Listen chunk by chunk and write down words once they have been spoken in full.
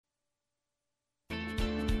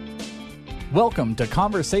Welcome to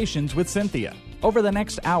Conversations with Cinthia. Over the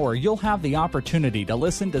next hour, you'll have the opportunity to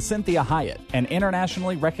listen to Cinthia Hiett, an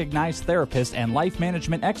internationally recognized therapist and life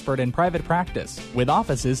management expert in private practice, with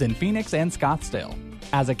offices in Phoenix and Scottsdale.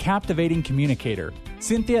 As a captivating communicator,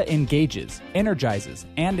 Cinthia engages, energizes,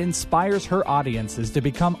 and inspires her audiences to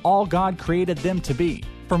become all God created them to be.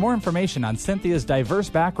 For more information on Cinthia's diverse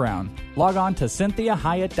background, log on to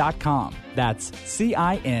CinthiaHiett.com. That's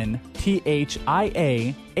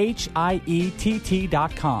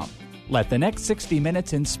CinthiaHiett.com. Let the next 60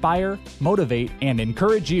 minutes inspire, motivate, and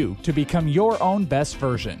encourage you to become your own best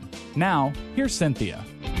version. Now, here's Cinthia.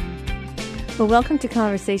 Well, welcome to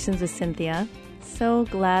Conversations with Cinthia. So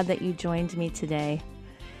glad that you joined me today.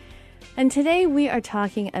 And today we are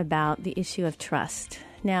talking about the issue of trust.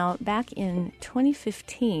 Now, back in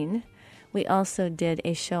 2015, we also did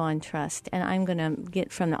a show on trust, and I'm going to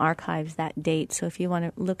get from the archives that date. So if you want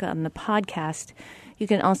to look on the podcast, you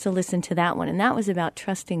can also listen to that one. And that was about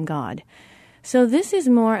trusting God. So this is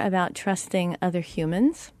more about trusting other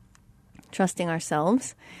humans, trusting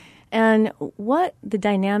ourselves, and what the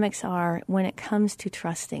dynamics are when it comes to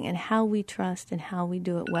trusting and how we trust and how we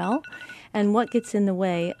do it well, and what gets in the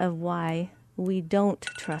way of why we don't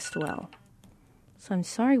trust well. So I'm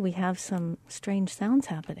sorry we have some strange sounds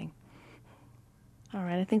happening. All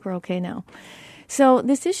right, I think we're okay now. So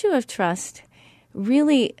this issue of trust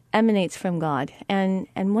really emanates from God. And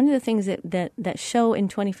one of the things that show in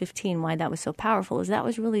 2015 why that was so powerful is that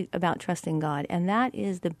was really about trusting God. And that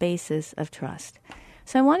is the basis of trust.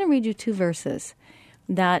 So I want to read you two verses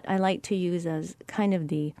that I like to use as kind of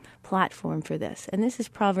the platform for this. And this is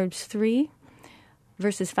Proverbs 3,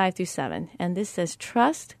 verses 5 through 7. And this says,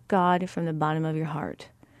 trust God from the bottom of your heart.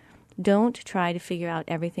 Don't try to figure out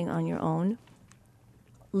everything on your own.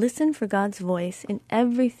 Listen for God's voice in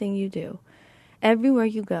everything you do. Everywhere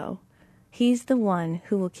you go, He's the one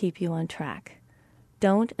who will keep you on track.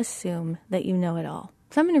 Don't assume that you know it all.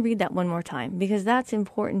 So I'm going to read that one more time because that's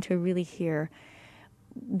important to really hear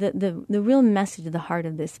the real message of the heart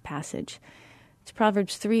of this passage. It's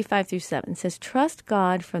Proverbs 3, 5 through 7. It says, trust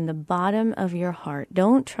God from the bottom of your heart.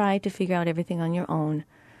 Don't try to figure out everything on your own.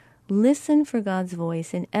 Listen for God's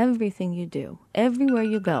voice in everything you do. Everywhere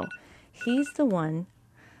you go, He's the one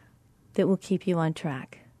that will keep you on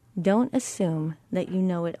track. Don't assume that you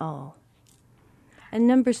know it all. And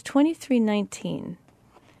Numbers 23:19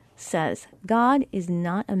 says, God is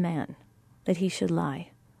not a man that He should lie,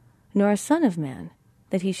 nor a son of man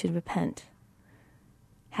that He should repent.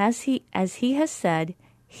 As He has said,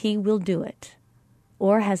 He will do it,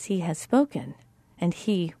 or as He has spoken, and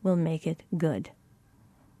He will make it good.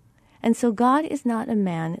 And so God is not a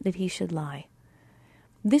man that He should lie.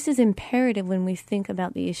 This is imperative when we think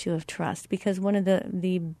about the issue of trust, because one of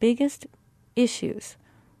the biggest issues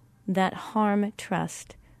that harm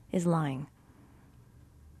trust is lying.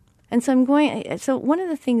 And so one of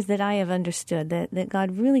the things that I have understood that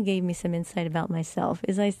God really gave me some insight about myself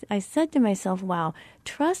is I said to myself, wow,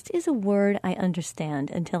 trust is a word I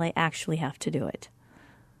understand until I actually have to do it.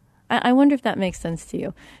 I wonder if that makes sense to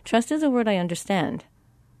you. Trust is a word I understand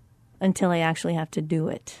until I actually have to do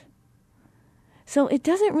it. So it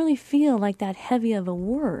doesn't really feel like that heavy of a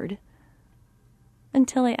word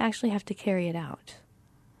until I actually have to carry it out.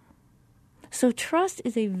 So trust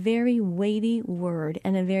is a very weighty word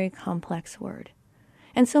and a very complex word.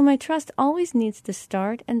 And so my trust always needs to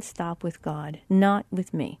start and stop with God, not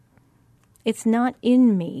with me. It's not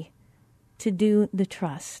in me to do the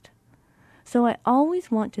trust. So I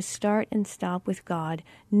always want to start and stop with God,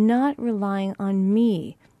 not relying on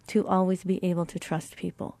me to always be able to trust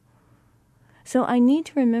people. So I need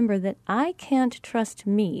to remember that I can't trust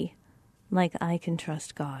me like I can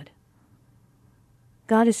trust God.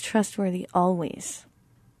 God is trustworthy always.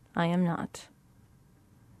 I am not.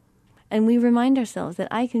 And we remind ourselves that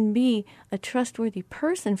I can be a trustworthy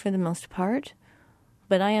person for the most part,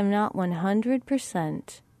 but I am not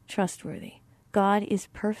 100% trustworthy. God is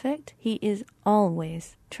perfect. He is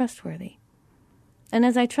always trustworthy. And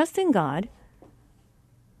as I trust in God,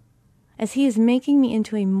 as He is making me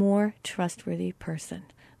into a more trustworthy person,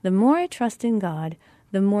 the more I trust in God,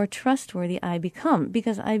 the more trustworthy I become,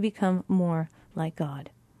 because I become more like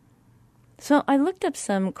God. So I looked up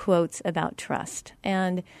some quotes about trust,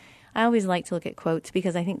 and I always like to look at quotes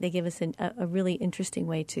because I think they give us a really interesting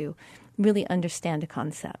way to really understand a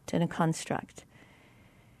concept and a construct.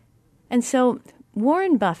 And so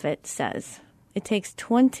Warren Buffett says, it takes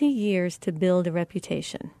 20 years to build a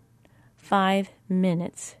reputation, 5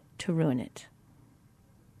 minutes to ruin it.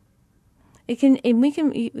 We can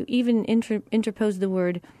even interpose the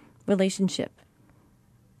word relationship.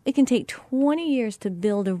 It can take 20 years to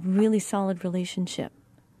build a really solid relationship.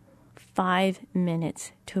 5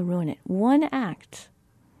 minutes to ruin it. One act,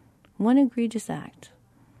 one egregious act,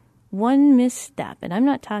 one misstep. And I'm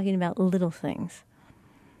not talking about little things.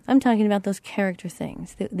 I'm talking about those character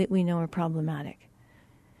things that we know are problematic.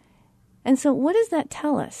 And so what does that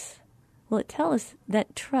tell us? Well, it tells us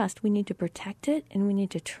that trust, we need to protect it and we need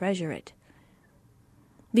to treasure it.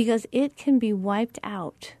 Because it can be wiped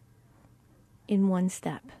out in one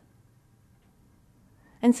step.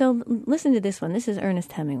 And so listen to this one. This is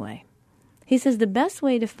Ernest Hemingway. He says, the best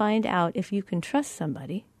way to find out if you can trust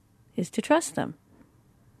somebody is to trust them.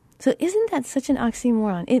 So isn't that such an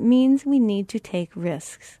oxymoron? It means we need to take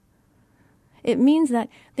risks. It means that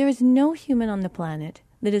there is no human on the planet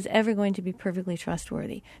that is ever going to be perfectly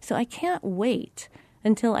trustworthy. So I can't wait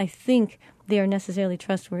until I think they are necessarily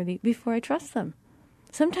trustworthy before I trust them.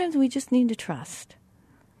 Sometimes we just need to trust.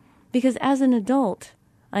 Because as an adult,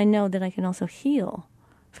 I know that I can also heal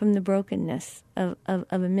from the brokenness of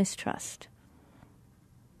a mistrust.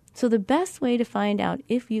 So the best way to find out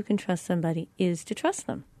if you can trust somebody is to trust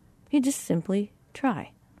them. You just simply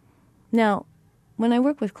try. Now, when I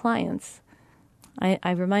work with clients,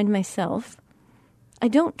 I remind myself, I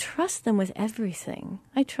don't trust them with everything.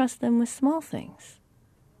 I trust them with small things.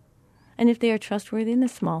 And if they are trustworthy in the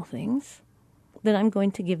small things, then I'm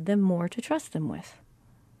going to give them more to trust them with.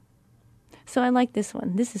 So I like this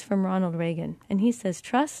one. This is from Ronald Reagan. And he says,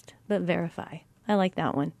 trust but verify. I like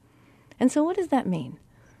that one. And so what does that mean?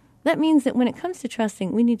 That means that when it comes to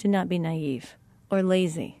trusting, we need to not be naive or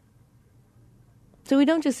lazy. So we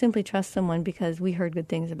don't just simply trust someone because we heard good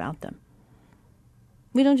things about them.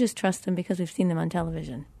 We don't just trust them because we've seen them on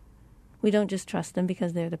television. We don't just trust them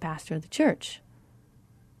because they're the pastor of the church.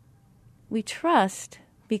 We trust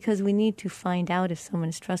because we need to find out if someone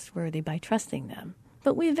is trustworthy by trusting them.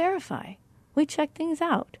 But we verify. We check things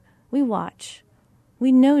out. We watch.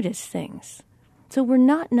 We notice things. So we're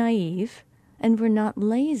not naive and we're not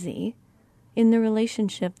lazy in the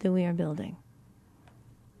relationship that we are building.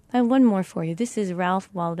 I have one more for you. This is Ralph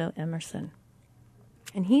Waldo Emerson.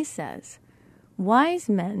 And he says, wise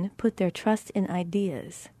men put their trust in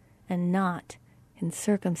ideas and not in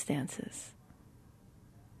circumstances.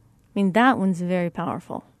 I mean, that one's very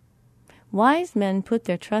powerful. Wise men put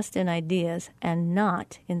their trust in ideas and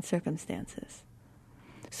not in circumstances.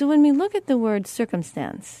 So when we look at the word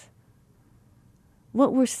circumstance,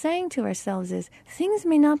 what we're saying to ourselves is things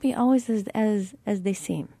may not be always as they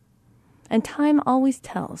seem. And time always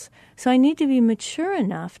tells. So I need to be mature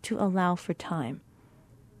enough to allow for time.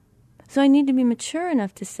 So I need to be mature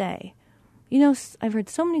enough to say, you know, I've heard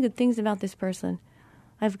so many good things about this person.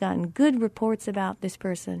 I've gotten good reports about this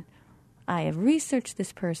person. I have researched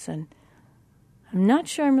this person. I'm not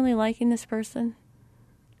sure I'm really liking this person.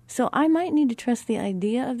 So I might need to trust the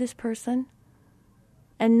idea of this person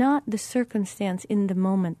and not the circumstance in the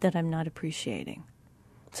moment that I'm not appreciating.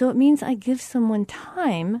 So it means I give someone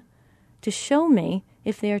time to show me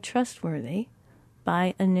if they are trustworthy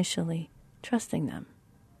by initially trusting them.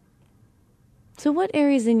 So what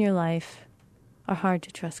areas in your life are hard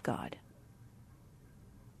to trust God?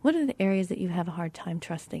 What are the areas that you have a hard time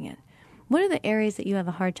trusting in? What are the areas that you have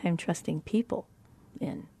a hard time trusting people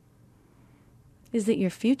in? Is it your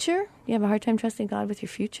future? You have a hard time trusting God with your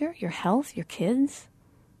future, your health, your kids,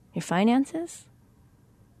 your finances?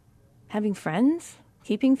 Having friends?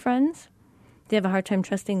 Keeping friends? Do you have a hard time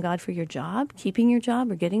trusting God for your job, keeping your job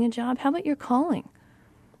or getting a job? How about your calling?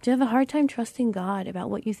 Do you have a hard time trusting God about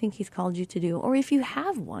what you think He's called you to do, or if you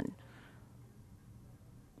have one?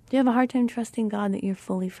 Do you have a hard time trusting God that you're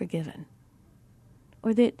fully forgiven,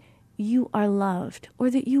 or that you are loved, or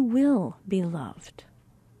that you will be loved?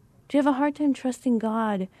 Do you have a hard time trusting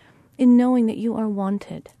God in knowing that you are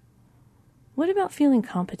wanted? What about feeling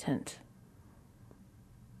competent?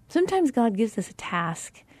 Sometimes God gives us a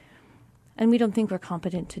task, and we don't think we're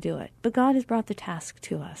competent to do it. But God has brought the task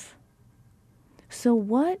to us. So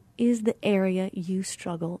what is the area you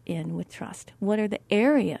struggle in with trust? What are the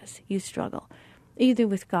areas you struggle? Either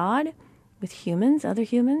with God, with humans, other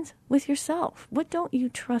humans, with yourself. What don't you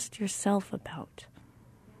trust yourself about?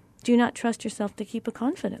 Do you not trust yourself to keep a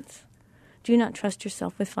confidence? Do you not trust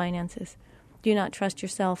yourself with finances? Do you not trust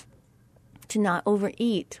yourself to not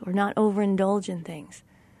overeat or not overindulge in things?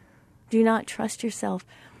 Do you not trust yourself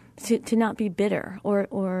to not be bitter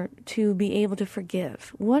or to be able to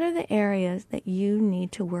forgive? What are the areas that you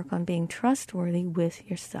need to work on being trustworthy with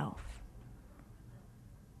yourself?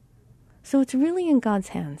 So it's really in God's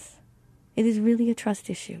hands. It is really a trust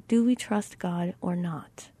issue. Do we trust God or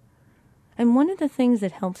not? And one of the things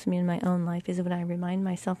that helps me in my own life is when I remind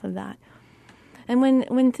myself of that. And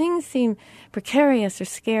when things seem precarious or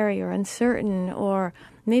scary or uncertain, or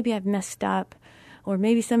maybe I've messed up, or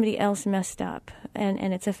maybe somebody else messed up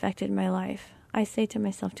and it's affected my life, I say to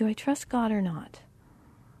myself, do I trust God or not?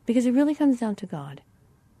 Because it really comes down to God.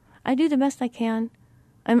 I do the best I can.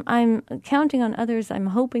 I'm counting on others. I'm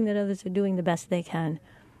hoping that others are doing the best they can.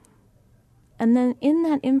 And then in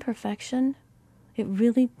that imperfection, it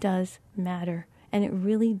really does matter, and it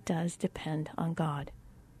really does depend on God.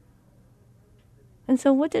 And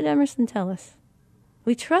so what did Emerson tell us?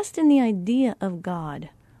 We trust in the idea of God,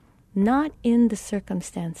 not in the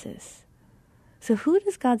circumstances. So who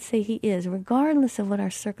does God say he is, regardless of what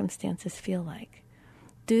our circumstances feel like?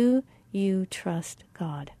 Do you trust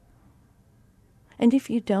God? And if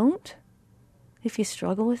you don't, if you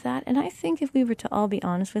struggle with that, and I think if we were to all be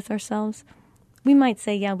honest with ourselves, we might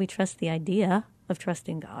say, yeah, we trust the idea of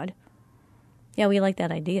trusting God. Yeah, we like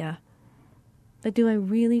that idea. But do I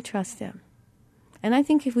really trust him? And I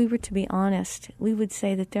think if we were to be honest, we would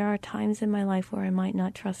say that there are times in my life where I might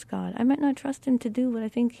not trust God. I might not trust him to do what I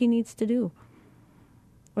think he needs to do.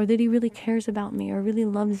 Or that he really cares about me, or really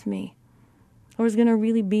loves me, or is going to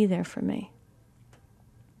really be there for me.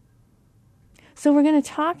 So we're going to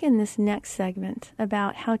talk in this next segment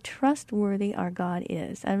about how trustworthy our God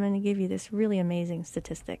is. I'm going to give you this really amazing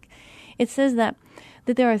statistic. It says that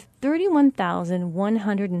there are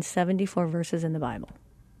 31,174 verses in the Bible.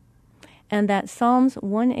 And that Psalms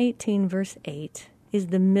 118 verse 8 is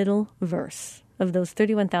the middle verse of those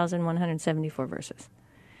 31,174 verses.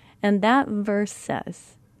 And that verse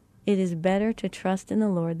says, it is better to trust in the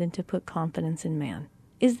Lord than to put confidence in man.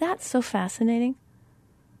 Is that so fascinating?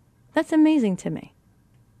 That's amazing to me.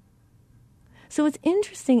 So it's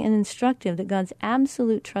interesting and instructive that God's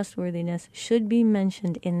absolute trustworthiness should be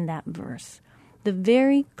mentioned in that verse. The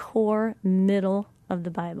very core middle of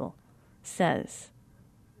the Bible says,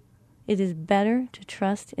 it is better to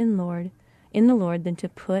trust in the Lord than to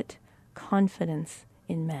put confidence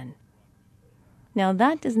in men. Now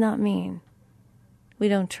that does not mean we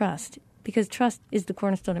don't trust, because trust is the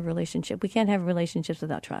cornerstone of relationship. We can't have relationships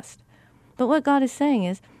without trust. But what God is saying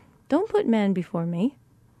is, don't put man before me.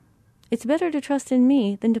 It's better to trust in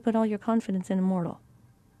me than to put all your confidence in a mortal.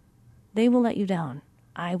 They will let you down.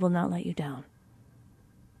 I will not let you down.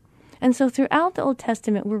 And so throughout the Old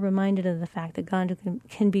Testament, we're reminded of the fact that God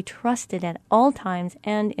can be trusted at all times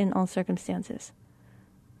and in all circumstances.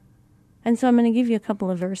 And so I'm going to give you a couple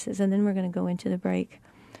of verses, and then we're going to go into the break.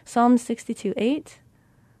 Psalm 62:8,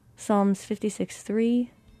 Psalms 56:3,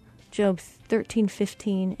 Job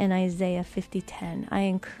 13:15, and Isaiah 50:10. I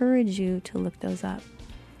encourage you to look those up.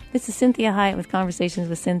 This is Cinthia Hiett with Conversations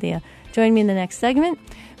with Cinthia. Join me in the next segment.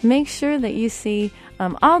 Make sure that you see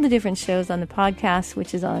all the different shows on the podcast,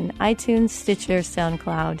 which is on iTunes, Stitcher,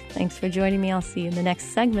 SoundCloud. Thanks for joining me. I'll see you in the next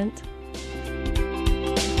segment.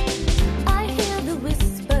 I hear the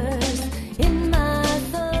whispers in my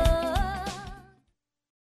thoughts.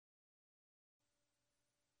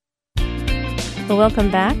 Well,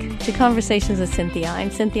 welcome back to Conversations with Cinthia. I'm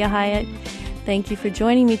Cinthia Hiett. Thank you for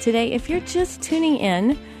joining me today. If you're just tuning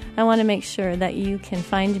in, I want to make sure that you can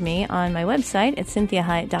find me on my website at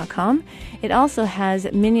CinthiaHiett.com. It also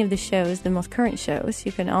has many of the shows, the most current shows.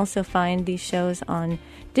 You can also find these shows on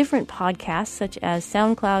different podcasts such as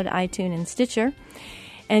SoundCloud, iTunes, and Stitcher.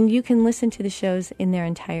 And you can listen to the shows in their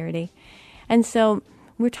entirety. And so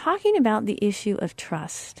we're talking about the issue of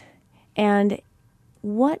trust and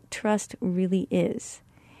what trust really is.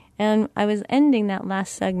 And I was ending that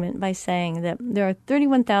last segment by saying that there are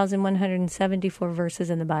 31,174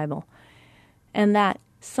 verses in the Bible, and that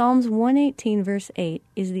Psalms 118 verse 8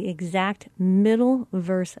 is the exact middle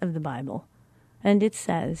verse of the Bible. And it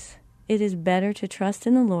says, it is better to trust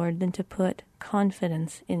in the Lord than to put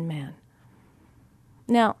confidence in man.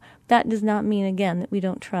 Now, that does not mean, again, that we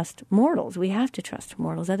don't trust mortals. We have to trust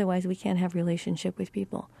mortals, otherwise we can't have relationship with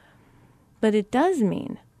people. But it does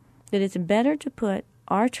mean that it's better to put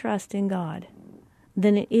our trust in God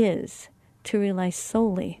than it is to rely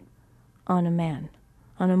solely on a man,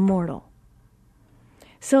 on a mortal.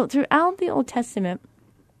 So throughout the Old Testament,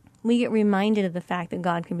 we get reminded of the fact that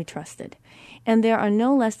God can be trusted. And there are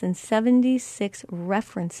no less than 76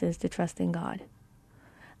 references to trusting God.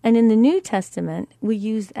 And in the New Testament, we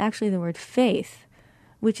use actually the word faith,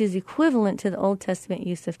 which is equivalent to the Old Testament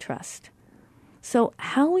use of trust. So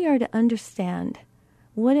how we are to understand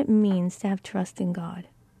what it means to have trust in God.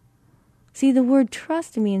 See, the word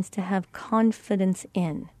trust means to have confidence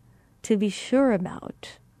in, to be sure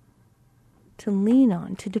about, to lean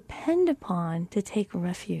on, to depend upon, to take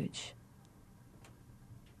refuge.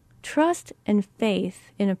 Trust and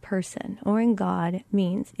faith in a person or in God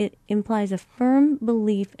means it implies a firm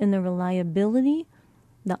belief in the reliability,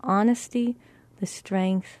 the honesty, the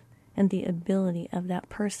strength, and the ability of that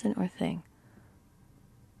person or thing.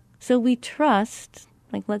 So we trust,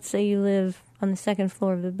 like let's say you live on the second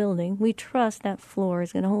floor of the building, we trust that floor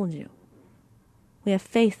is going to hold you. We have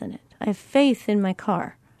faith in it. I have faith in my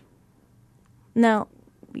car. Now,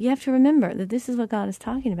 you have to remember that this is what God is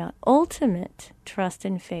talking about. Ultimate trust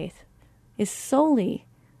and faith is solely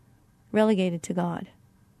relegated to God.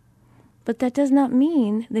 But that does not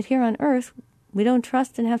mean that here on earth we don't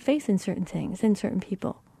trust and have faith in certain things, in certain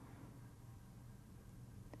people.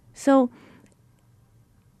 So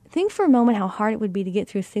think for a moment how hard it would be to get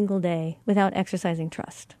through a single day without exercising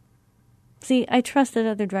trust. See, I trust that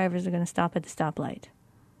other drivers are going to stop at the stoplight.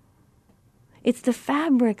 It's the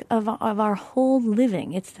fabric of our whole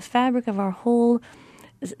living. It's the fabric of our whole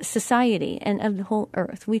society and of the whole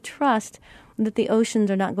earth. We trust that the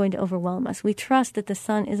oceans are not going to overwhelm us. We trust that the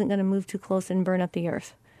sun isn't going to move too close and burn up the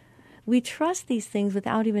earth. We trust these things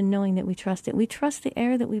without even knowing that we trust it. We trust the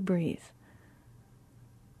air that we breathe.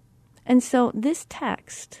 And so this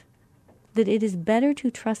text, that it is better to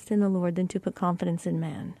trust in the Lord than to put confidence in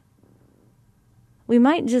man. We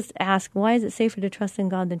might just ask, why is it safer to trust in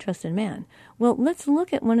God than trust in man? Well, let's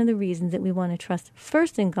look at one of the reasons that we want to trust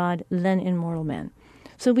first in God, then in mortal man.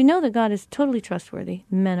 So we know that God is totally trustworthy.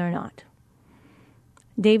 Men are not.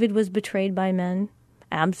 David was betrayed by men,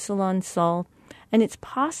 Absalom, Saul, and it's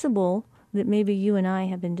possible that maybe you and I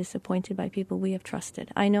have been disappointed by people we have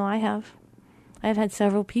trusted. I know I have. I've had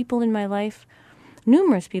several people in my life,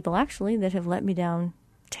 numerous people actually, that have let me down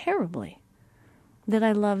terribly, that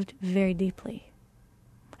I loved very deeply.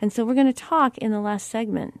 And so we're going to talk in the last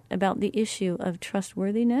segment about the issue of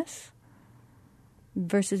trustworthiness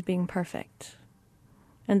versus being perfect.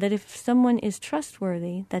 And that if someone is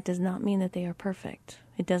trustworthy, that does not mean that they are perfect.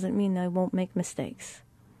 It doesn't mean they won't make mistakes.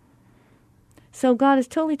 So God is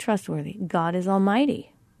totally trustworthy. God is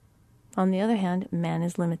almighty. On the other hand, man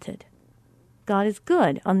is limited. God is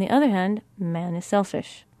good. On the other hand, man is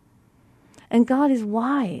selfish. And God is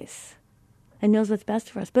wise and knows what's best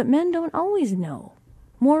for us. But men don't always know.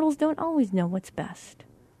 Mortals don't always know what's best.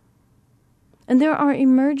 And there are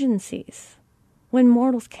emergencies when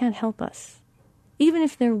mortals can't help us, even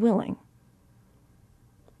if they're willing.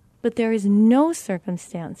 But there is no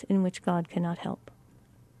circumstance in which God cannot help.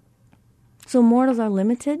 So mortals are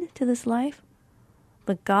limited to this life,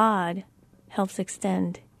 but God helps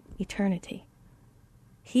extend eternity.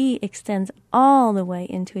 He extends all the way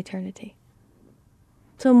into eternity.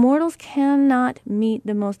 So mortals cannot meet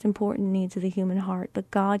the most important needs of the human heart,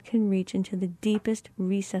 but God can reach into the deepest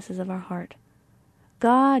recesses of our heart.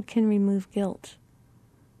 God can remove guilt.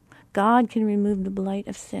 God can remove the blight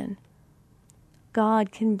of sin.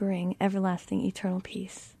 God can bring everlasting eternal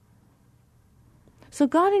peace. So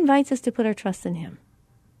God invites us to put our trust in Him.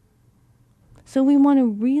 So we want to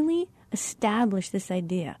really establish this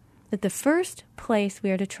idea that the first place we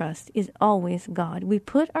are to trust is always God. We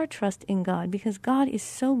put our trust in God because God is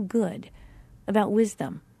so good about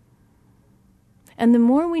wisdom. And the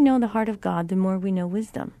more we know the heart of God, the more we know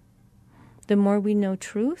wisdom. The more we know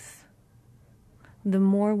truth, the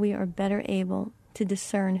more we are better able to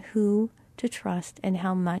discern who to trust and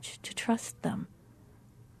how much to trust them.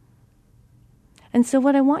 And so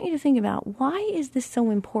what I want you to think about, why is this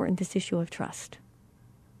so important, this issue of trust?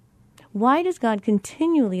 Why does God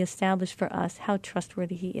continually establish for us how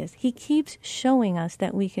trustworthy He is? He keeps showing us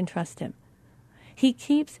that we can trust Him. He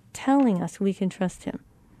keeps telling us we can trust Him.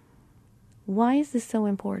 Why is this so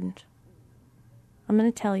important? I'm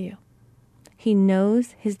going to tell you. He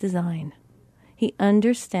knows His design. He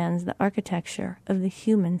understands the architecture of the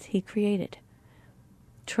humans He created.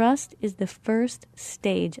 Trust is the first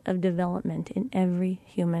stage of development in every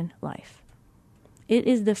human life. It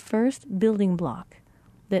is the first building block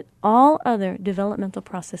that all other developmental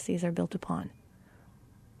processes are built upon.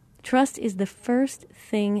 Trust is the first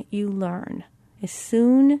thing you learn as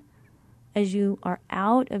soon as you are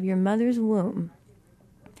out of your mother's womb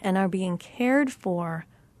and are being cared for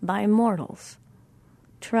by mortals.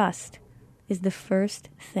 Trust is the first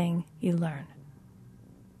thing you learn.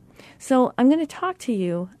 So I'm going to talk to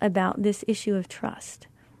you about this issue of trust.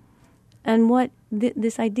 And what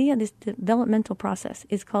this idea, this developmental process,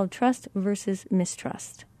 is called trust versus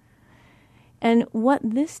mistrust. And what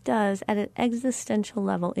this does at an existential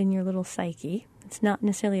level in your little psyche, it's not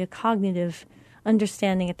necessarily a cognitive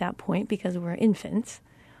understanding at that point because we're infants,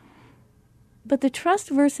 but the trust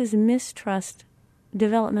versus mistrust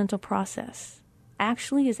developmental process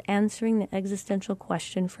actually is answering the existential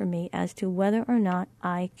question for me as to whether or not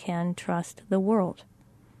I can trust the world.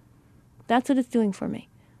 That's what it's doing for me.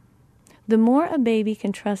 The more a baby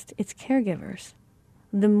can trust its caregivers,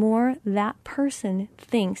 the more that person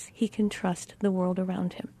thinks he can trust the world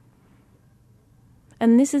around him.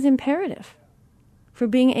 And this is imperative for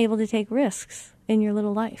being able to take risks in your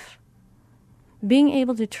little life. Being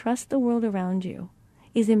able to trust the world around you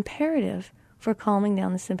is imperative for calming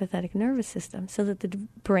down the sympathetic nervous system so that the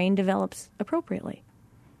brain develops appropriately.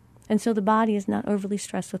 And so the body is not overly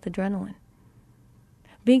stressed with adrenaline.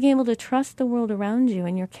 Being able to trust the world around you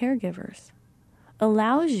and your caregivers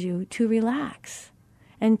allows you to relax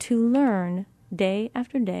and to learn day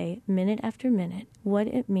after day, minute after minute, what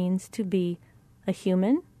it means to be a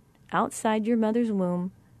human outside your mother's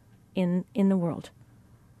womb in the world.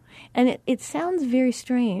 And it sounds very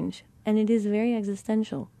strange, and it is very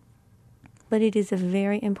existential, but it is a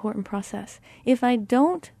very important process. If I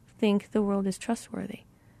don't think the world is trustworthy,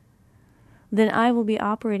 then I will be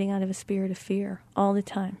operating out of a spirit of fear all the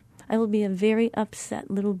time. I will be a very upset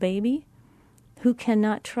little baby who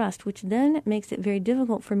cannot trust, which then makes it very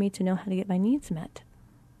difficult for me to know how to get my needs met.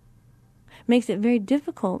 Makes it very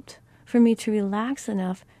difficult for me to relax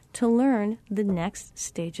enough to learn the next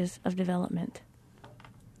stages of development.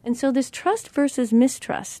 And so this trust versus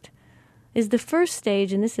mistrust is the first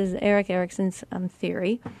stage, and this is Erik Erikson's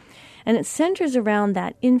theory, and it centers around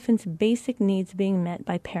that infant's basic needs being met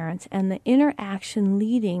by parents and the interaction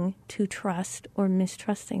leading to trust or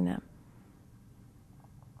mistrusting them.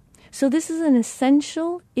 So this is an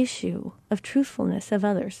essential issue of truthfulness of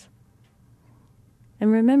others.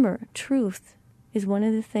 And remember, truth is one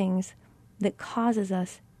of the things that causes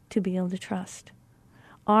us to be able to trust.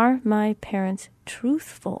 Are my parents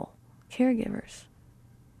truthful caregivers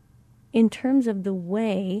in terms of the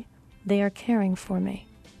way they are caring for me?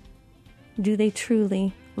 Do they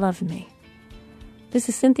truly love me? This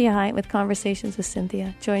is Cinthia Hiett with Conversations with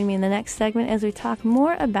Cinthia. Join me in the next segment as we talk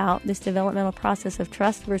more about this developmental process of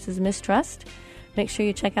trust versus mistrust. Make sure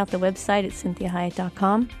you check out the website at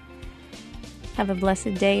CinthiaHiett.com. Have a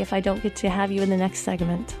blessed day if I don't get to have you in the next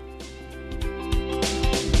segment.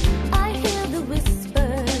 I hear the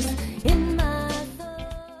whispers in my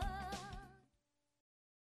thoughts.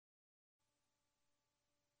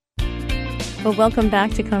 Well, welcome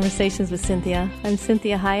back to Conversations with Cinthia. I'm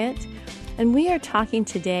Cinthia Hiett, and we are talking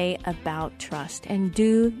today about trust. And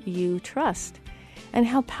do you trust? And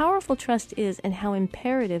how powerful trust is and how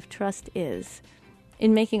imperative trust is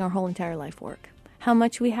in making our whole entire life work. How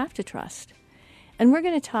much we have to trust. And we're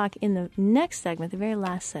going to talk in the next segment, the very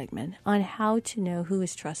last segment, on how to know who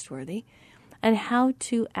is trustworthy and how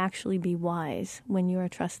to actually be wise when you are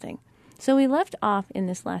trusting. So we left off in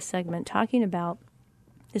this last segment talking about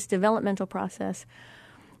this developmental process.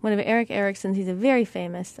 One of Erik Erikson's, he's a very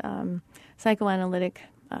famous psychoanalytic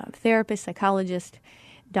therapist, psychologist,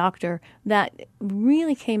 doctor, that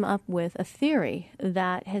really came up with a theory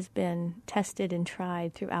that has been tested and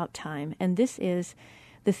tried throughout time. And this is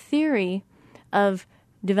the theory of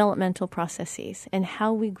developmental processes and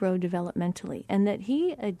how we grow developmentally. And that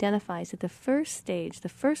he identifies that the first stage, the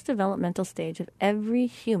first developmental stage of every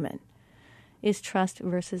human is trust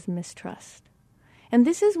versus mistrust. And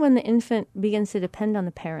this is when the infant begins to depend on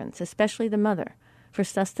the parents, especially the mother, for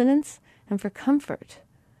sustenance and for comfort.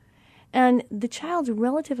 And the child's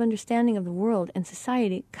relative understanding of the world and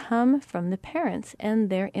society come from the parents and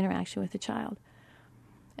their interaction with the child.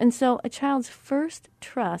 And so a child's first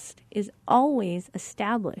trust is always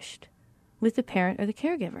established with the parent or the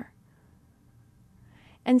caregiver.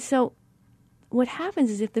 And so what happens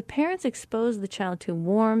is if the parents expose the child to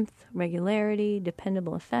warmth, regularity,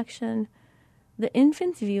 dependable affection, the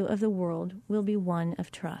infant's view of the world will be one of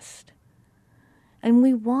trust. And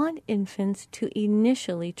we want infants to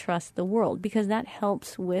initially trust the world because that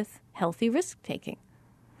helps with healthy risk-taking.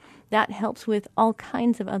 That helps with all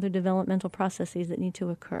kinds of other developmental processes that need to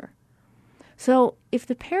occur. So if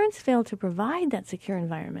the parents fail to provide that secure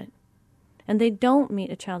environment and they don't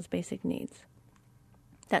meet a child's basic needs,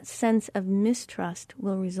 that sense of mistrust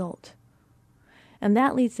will result. And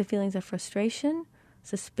that leads to feelings of frustration,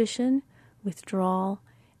 suspicion, withdrawal,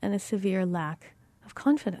 and a severe lack of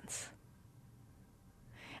confidence.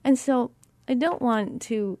 And so I don't want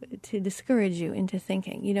to discourage you into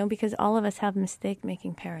thinking, because all of us have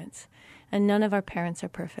mistake-making parents, and none of our parents are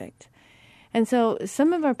perfect. And so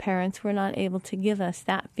some of our parents were not able to give us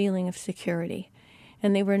that feeling of security,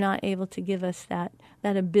 and they were not able to give us that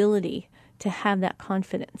ability to have that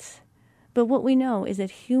confidence. But what we know is that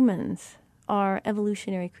humans are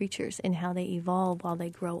evolutionary creatures in how they evolve while they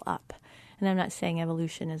grow up. And I'm not saying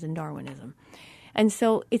evolution as in Darwinism. And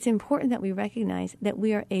so it's important that we recognize that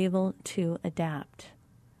we are able to adapt.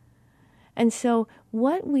 And so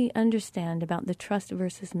what we understand about the trust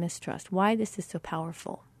versus mistrust, why this is so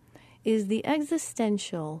powerful, is the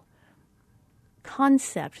existential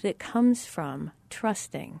concept that comes from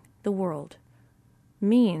trusting the world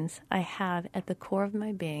means I have at the core of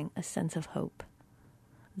my being a sense of hope.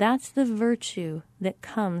 That's the virtue that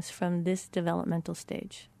comes from this developmental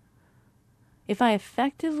stage. If I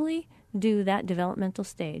effectively do that developmental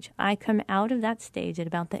stage, I come out of that stage at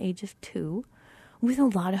about the age of 2 with a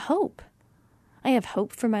lot of hope. I have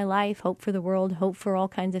hope for my life, hope for the world, hope for all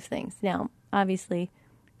kinds of things. Now, obviously,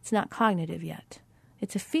 it's not cognitive yet.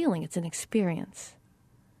 It's a feeling, it's an experience.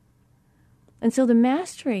 And so the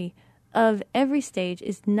mastery of every stage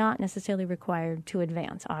is not necessarily required to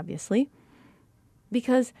advance, obviously,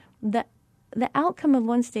 because the outcome of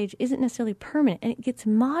one stage isn't necessarily permanent, and it gets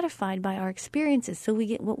modified by our experiences. So we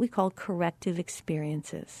get what we call corrective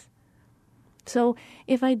experiences. So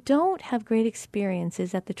if I don't have great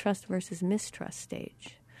experiences at the trust versus mistrust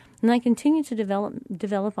stage, and I continue to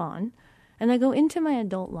develop on, and I go into my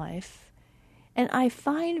adult life, and I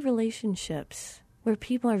find relationships where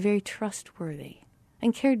people are very trustworthy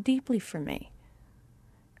and care deeply for me,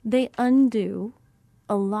 they undo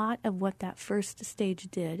a lot of what that first stage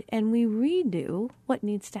did, and we redo what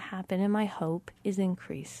needs to happen, and my hope is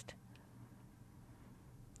increased.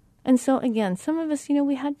 And so, again, some of us,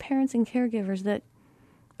 we had parents and caregivers that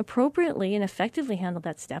appropriately and effectively handled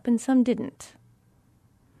that step, and some didn't.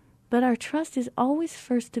 But our trust is always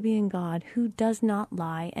first to be in God, who does not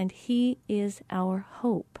lie, and He is our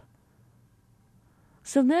hope.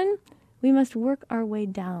 So then we must work our way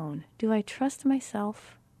down. Do I trust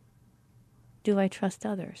myself? Do I trust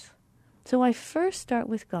others? So I first start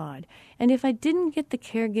with God. And if I didn't get the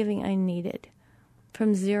caregiving I needed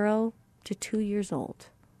from 0 to 2 years old,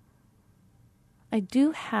 I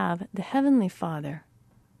do have the Heavenly Father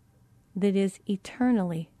that is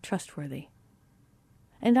eternally trustworthy.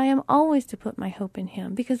 And I am always to put my hope in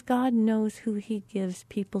Him, because God knows who He gives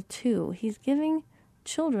people to. He's giving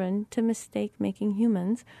children to mistake-making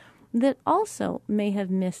humans that also may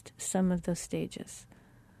have missed some of those stages.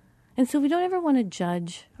 And so we don't ever want to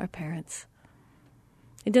judge our parents.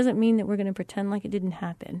 It doesn't mean that we're going to pretend like it didn't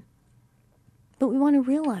happen. But we want to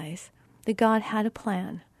realize that God had a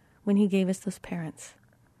plan when He gave us those parents.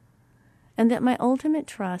 And that my ultimate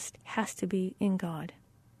trust has to be in God.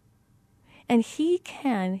 And He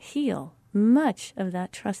can heal much of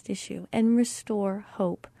that trust issue and restore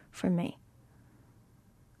hope for me.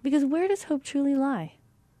 Because where does hope truly lie?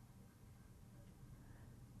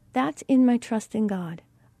 That's in my trust in God.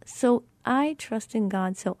 So I trust in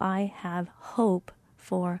God, so I have hope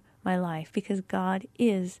for my life, because God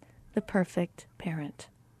is the perfect parent.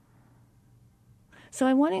 So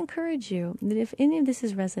I want to encourage you that if any of this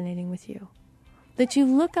is resonating with you, that you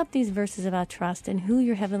look up these verses about trust and who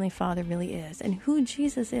your Heavenly Father really is and who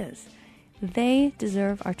Jesus is. They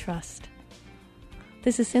deserve our trust.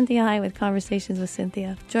 This is Cinthia Hiett with Conversations with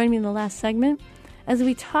Cinthia. Join me in the last segment as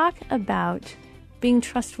we talk about being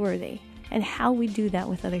trustworthy and how we do that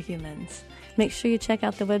with other humans. Make sure you check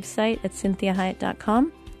out the website at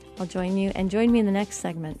CinthiaHiett.com. I'll join you, and join me in the next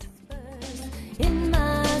segment. In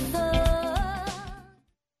my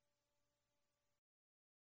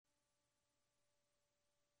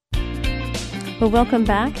Well, welcome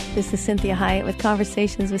back. This is Cinthia Hiett with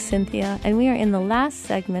Conversations with Cinthia, and we are in the last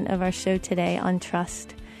segment of our show today on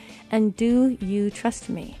trust. And do you trust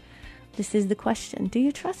me? This is the question. Do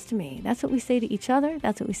you trust me? That's what we say to each other.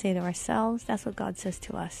 That's what we say to ourselves. That's what God says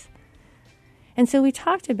to us. And so we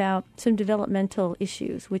talked about some developmental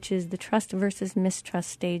issues, which is the trust versus mistrust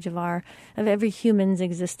stage of every human's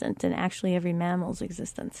existence, and actually every mammal's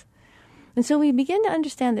existence. And so we begin to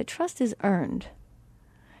understand that trust is earned.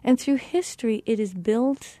 And through history, it is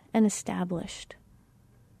built and established.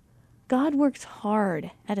 God works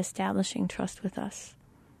hard at establishing trust with us.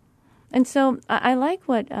 And so I like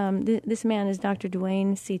what this man is Dr.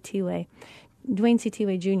 Dwayne C. Teway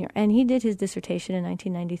Jr., and he did his dissertation in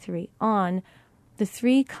 1993 on the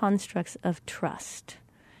 3 constructs of trust.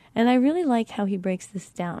 And I really like how he breaks this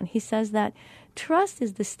down. He says that trust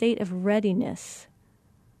is the state of readiness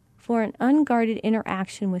for an unguarded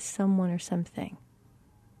interaction with someone or something.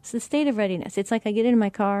 It's the state of readiness. It's like I get in my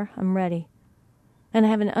car, I'm ready. And I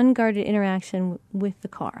have an unguarded interaction with the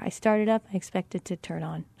car. I start it up, I expect it to turn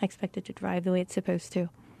on. I expect it to drive the way it's supposed to.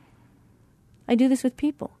 I do this with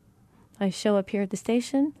people. I show up here at the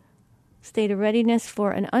station, state of readiness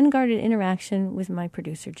for an unguarded interaction with my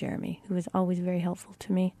producer, Jeremy, who is always very helpful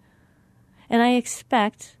to me. And I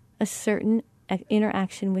expect a certain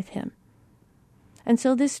interaction with him. And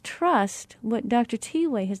so this trust, what Dr.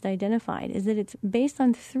 Teway has identified, is that it's based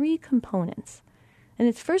on 3 components. And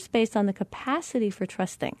it's first based on the capacity for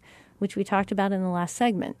trusting, which we talked about in the last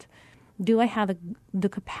segment. Do I have the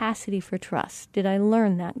capacity for trust? Did I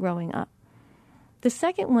learn that growing up? The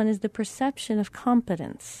second one is the perception of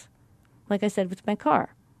competence. Like I said with my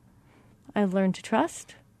car, I've learned to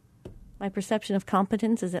trust. My perception of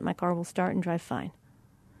competence is that my car will start and drive fine.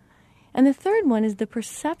 And the third one is the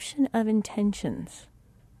perception of intentions.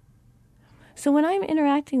 So when I'm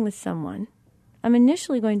interacting with someone, I'm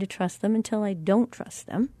initially going to trust them until I don't trust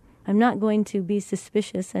them. I'm not going to be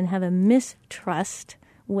suspicious and have a mistrust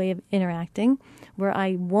way of interacting where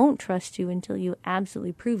I won't trust you until you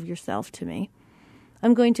absolutely prove yourself to me.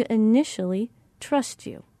 I'm going to initially trust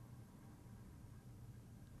you.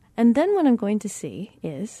 And then what I'm going to see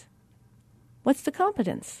is, what's the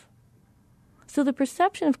competence? So the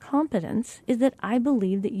perception of competence is that I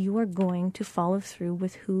believe that you are going to follow through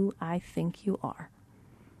with who I think you are.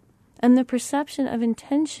 And the perception of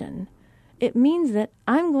intention, it means that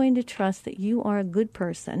I'm going to trust that you are a good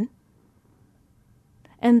person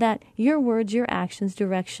and that your words, your actions,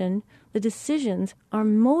 direction, the decisions are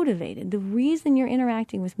motivated. The reason you're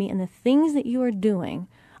interacting with me and the things that you are doing,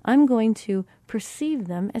 I'm going to perceive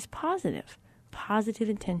them as positive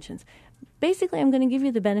intentions. Basically, I'm going to give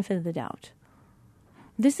you the benefit of the doubt.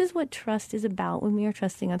 This is what trust is about when we are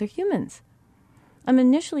trusting other humans. I'm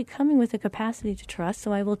initially coming with a capacity to trust,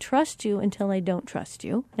 so I will trust you until I don't trust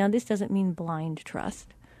you. Now, this doesn't mean blind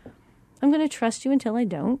trust. I'm going to trust you until I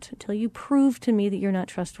don't, until you prove to me that you're not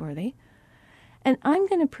trustworthy. And I'm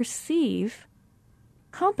going to perceive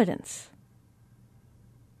competence.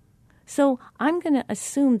 So I'm going to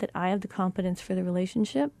assume that I have the competence for the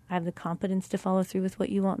relationship. I have the competence to follow through with what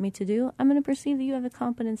you want me to do. I'm going to perceive that you have the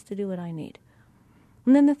competence to do what I need.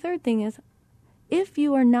 And then the third thing is, if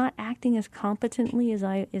you are not acting as competently as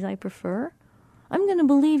I prefer, I'm going to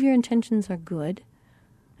believe your intentions are good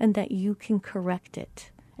and that you can correct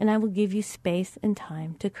it. And I will give you space and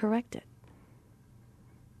time to correct it.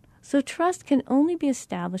 So trust can only be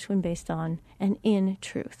established when based on and in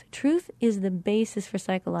truth. Truth is the basis for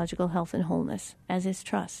psychological health and wholeness, as is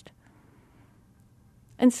trust.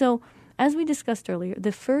 And so, as we discussed earlier,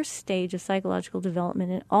 the first stage of psychological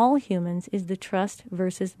development in all humans is the trust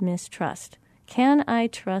versus mistrust. Can I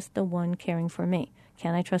trust the one caring for me?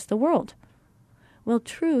 Can I trust the world? Well,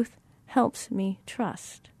 truth helps me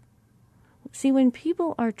trust. See, when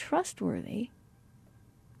people are trustworthy,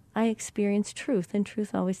 I experience truth, and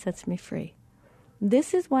truth always sets me free.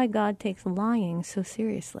 This is why God takes lying so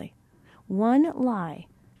seriously. One lie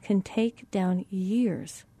can take down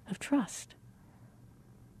years of trust.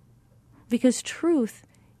 Because truth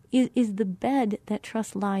is the bed that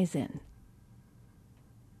trust lies in.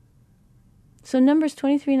 So Numbers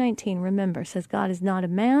 23:19, remember, says God is not a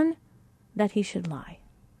man that he should lie.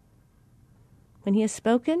 When he has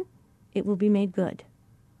spoken, it will be made good.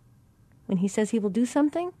 When he says he will do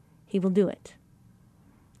something, he will do it.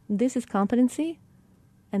 This is competency,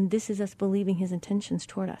 and this is us believing his intentions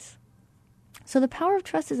toward us. So the power of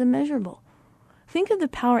trust is immeasurable. Think of the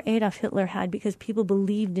power Adolf Hitler had because people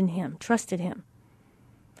believed in him, trusted him.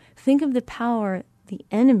 Think of the power, the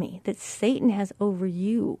enemy that Satan has over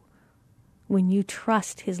you when you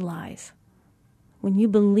trust his lies, when you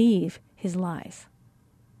believe his lies.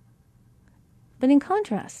 But in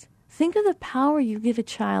contrast, think of the power you give a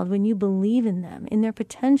child when you believe in them, in their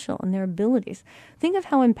potential and their abilities. Think of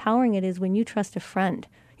how empowering it is when you trust a friend,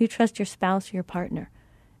 you trust your spouse or your partner.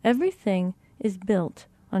 Everything is built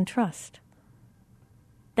on trust.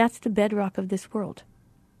 That's the bedrock of this world.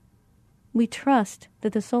 We trust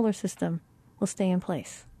that the solar system will stay in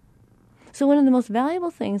place. So one of the most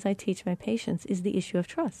valuable things I teach my patients is the issue of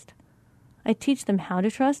trust. I teach them how to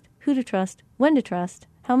trust, who to trust, when to trust,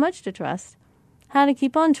 how much to trust, how to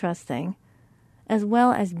keep on trusting, as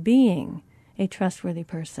well as being a trustworthy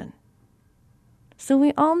person. So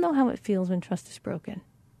we all know how it feels when trust is broken.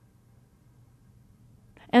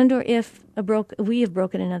 And or if we have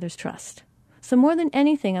broken another's trust. So more than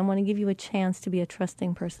anything, I want to give you a chance to be a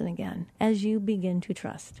trusting person again as you begin to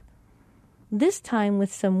trust. This time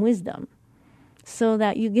with some wisdom, so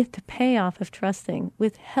that you get the payoff of trusting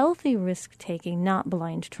with healthy risk-taking, not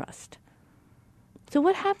blind trust. So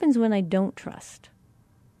what happens when I don't trust?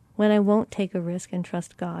 When I won't take a risk and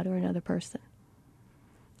trust God or another person?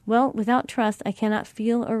 Well, without trust, I cannot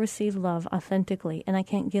feel or receive love authentically, and I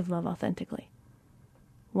can't give love authentically.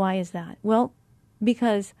 Why is that? Well,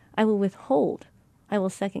 because I will withhold. I will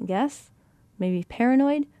second guess, maybe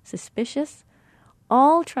paranoid, suspicious,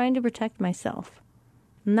 all trying to protect myself,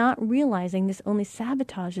 not realizing this only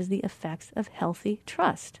sabotages the effects of healthy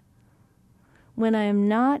trust. When I am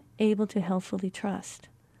not able to healthfully trust,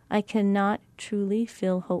 I cannot truly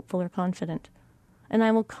feel hopeful or confident, and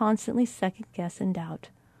I will constantly second guess and doubt.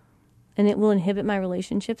 And it will inhibit my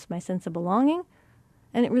relationships, my sense of belonging,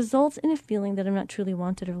 and it results in a feeling that I'm not truly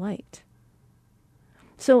wanted or liked.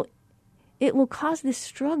 So it will cause this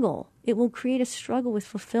struggle. It will create a struggle with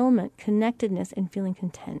fulfillment, connectedness, and feeling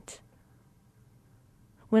content.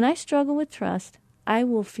 When I struggle with trust, I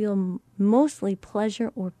will feel mostly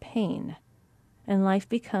pleasure or pain, and life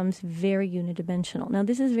becomes very unidimensional. Now,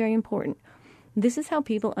 this is very important. This is how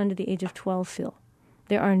people under the age of 12 feel.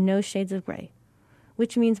 There are no shades of gray,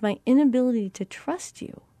 which means my inability to trust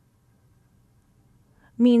you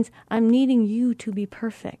means I'm needing you to be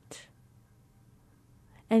perfect.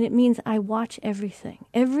 And it means I watch everything.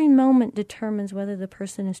 Every moment determines whether the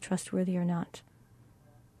person is trustworthy or not.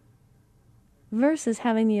 Versus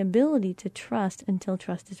having the ability to trust until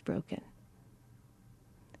trust is broken.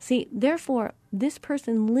 See, therefore, this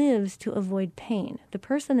person lives to avoid pain. The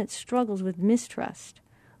person that struggles with mistrust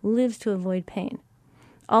lives to avoid pain,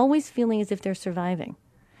 always feeling as if they're surviving.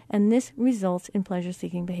 And this results in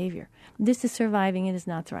pleasure-seeking behavior. This is surviving, it is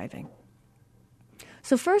not thriving.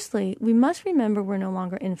 So firstly, we must remember we're no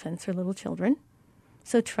longer infants or little children.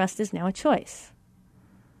 So trust is now a choice.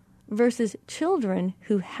 Versus children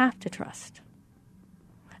who have to trust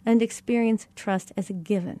and experience trust as a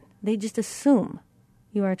given. They just assume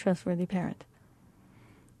you are a trustworthy parent.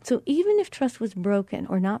 So even if trust was broken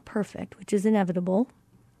or not perfect, which is inevitable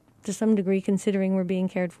to some degree considering we're being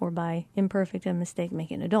cared for by imperfect and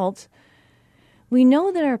mistake-making adults, we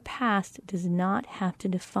know that our past does not have to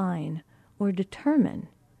define or determine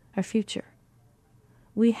our future.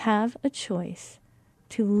 We have a choice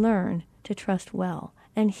to learn to trust well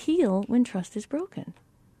and heal when trust is broken.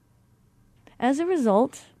 As a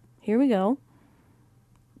result, here we go,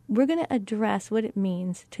 we're going to address what it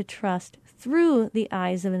means to trust through the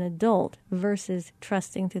eyes of an adult versus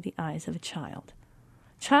trusting through the eyes of a child.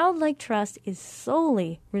 Childlike trust is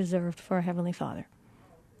solely reserved for our Heavenly Father,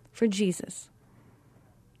 for Jesus.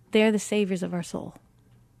 They are the saviors of our soul.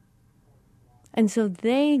 And so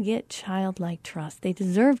they get childlike trust. They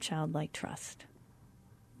deserve childlike trust.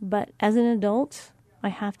 But as an adult, I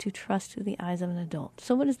have to trust through the eyes of an adult.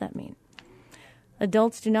 So what does that mean?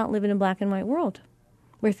 Adults do not live in a black and white world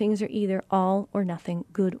where things are either all or nothing,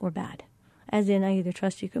 good or bad. As in, I either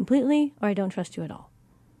trust you completely or I don't trust you at all.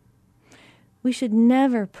 We should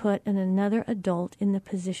never put another adult in the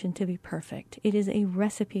position to be perfect. It is a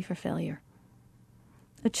recipe for failure.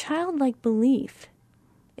 A childlike belief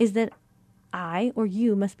is that I or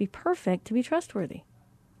you must be perfect to be trustworthy.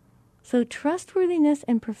 So trustworthiness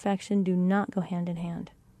and perfection do not go hand in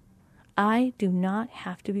hand. I do not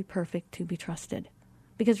have to be perfect to be trusted.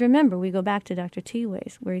 Because remember, we go back to Dr. T.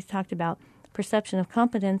 Weiss, where he's talked about perception of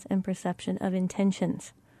competence and perception of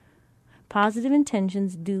intentions. Positive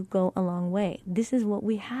intentions do go a long way. This is what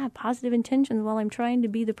we have, positive intentions while I'm trying to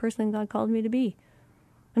be the person God called me to be.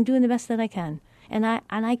 I'm doing the best that I can. And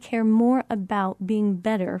I care more about being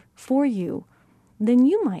better for you than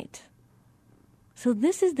you might. So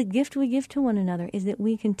this is the gift we give to one another, is that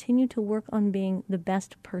we continue to work on being the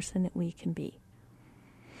best person that we can be.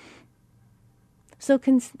 So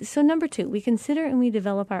number 2, we consider and we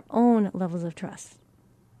develop our own levels of trust.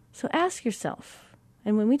 So ask yourself,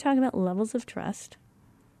 and when we talk about levels of trust,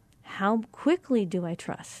 how quickly do I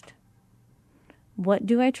trust? What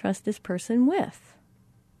do I trust this person with?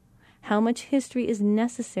 How much history is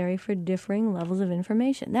necessary for differing levels of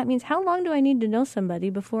information? That means how long do I need to know somebody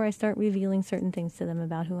before I start revealing certain things to them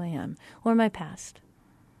about who I am or my past?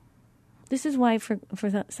 This is why for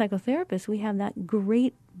psychotherapists, we have that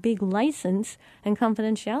great big license and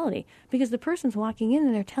confidentiality, because the person's walking in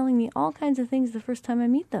and they're telling me all kinds of things the first time I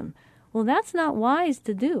meet them. Well, that's not wise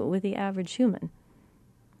to do with the average human.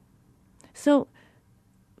 So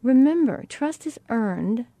remember, trust is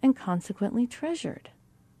earned and consequently treasured.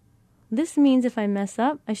 This means if I mess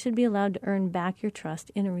up, I should be allowed to earn back your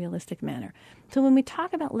trust in a realistic manner. So when we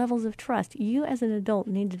talk about levels of trust, you as an adult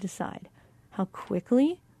need to decide, how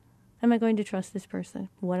quickly am I going to trust this person?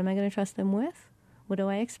 What am I going to trust them with? What do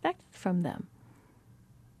I expect from them?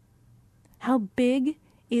 How big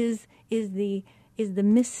is the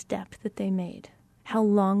misstep that they made? How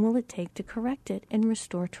long will it take to correct it and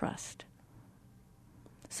restore trust?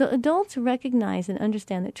 So adults recognize and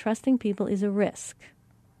understand that trusting people is a risk.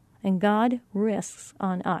 And God risks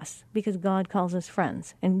on us because God calls us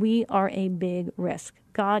friends. And we are a big risk.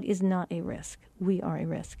 God is not a risk. We are a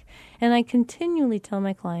risk. And I continually tell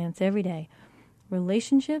my clients every day,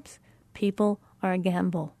 relationships, people are a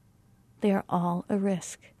gamble. They are all a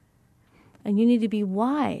risk. And you need to be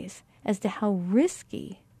wise as to how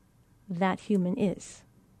risky that human is.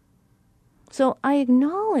 So I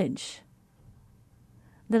acknowledge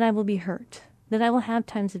that I will be hurt, that I will have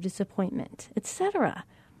times of disappointment, etc.,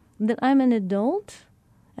 that I'm an adult,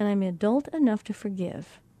 and I'm adult enough to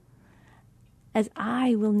forgive, as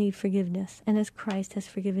I will need forgiveness, and as Christ has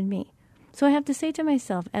forgiven me. So I have to say to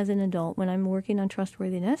myself as an adult, when I'm working on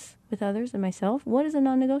trustworthiness with others and myself, what is a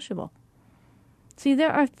non-negotiable? See,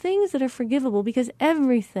 there are things that are forgivable because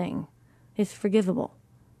everything is forgivable.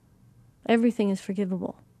 Everything is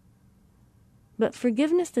forgivable. But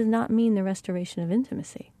forgiveness does not mean the restoration of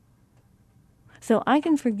intimacy. So I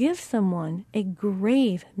can forgive someone a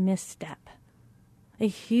grave misstep, a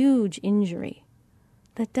huge injury.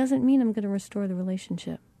 That doesn't mean I'm going to restore the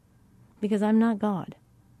relationship because I'm not God.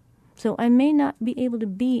 So I may not be able to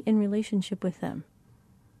be in relationship with them.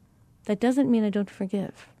 That doesn't mean I don't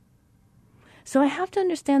forgive. So I have to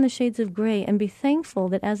understand the shades of gray and be thankful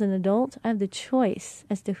that as an adult, I have the choice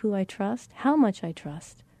as to who I trust, how much I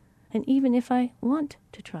trust, and even if I want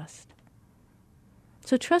to trust.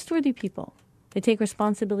 So trustworthy people, they take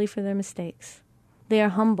responsibility for their mistakes. They are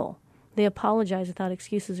humble. They apologize without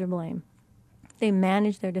excuses or blame. They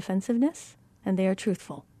manage their defensiveness, and they are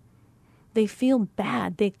truthful. They feel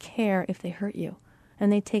bad. They care if they hurt you,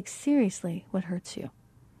 and they take seriously what hurts you.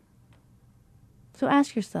 So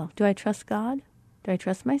ask yourself, do I trust God? Do I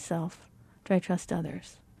trust myself? Do I trust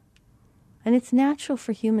others? And it's natural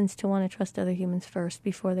for humans to want to trust other humans first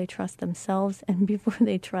before they trust themselves and before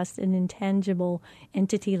they trust an intangible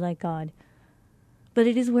entity like God. But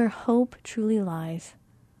it is where hope truly lies.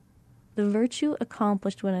 The virtue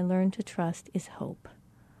accomplished when I learn to trust is hope.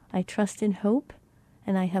 I trust in hope,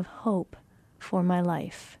 and I have hope for my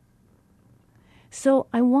life. So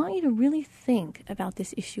I want you to really think about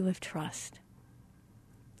this issue of trust.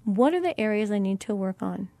 What are the areas I need to work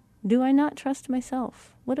on? Do I not trust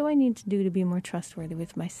myself? What do I need to do to be more trustworthy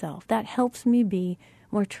with myself? That helps me be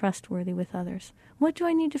more trustworthy with others. What do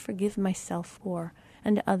I need to forgive myself for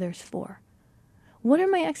and others for? What are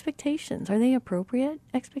my expectations? Are they appropriate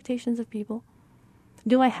expectations of people?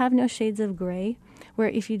 Do I have no shades of gray where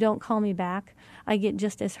if you don't call me back, I get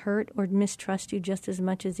just as hurt or mistrust you just as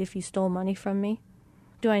much as if you stole money from me?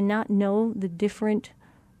 Do I not know the different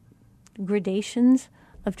gradations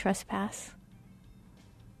of trespass?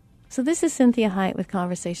 So this is Cinthia Hiett with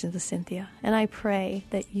Conversations with Cinthia, and I pray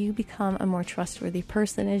that you become a more trustworthy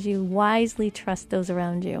person as you wisely trust those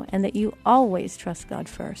around you and that you always trust God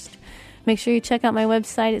first. Make sure you check out my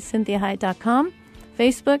website at CinthiaHiett.com,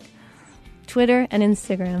 Facebook, Twitter, and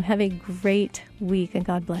Instagram. Have a great week, and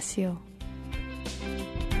God bless you.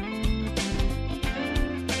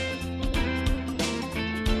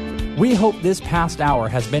 We hope this past hour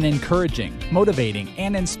has been encouraging, motivating,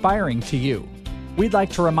 and inspiring to you. We'd like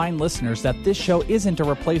to remind listeners that this show isn't a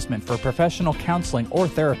replacement for professional counseling or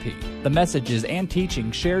therapy. The messages and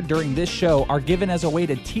teachings shared during this show are given as a way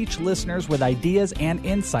to teach listeners with ideas and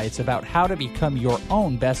insights about how to become your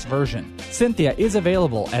own best version. Cinthia is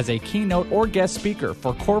available as a keynote or guest speaker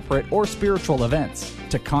for corporate or spiritual events.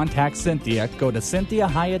 To contact Cinthia, go to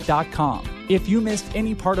CinthiaHiett.com. If you missed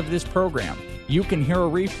any part of this program, you can hear a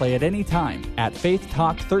replay at any time at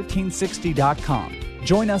faithtalk1360.com.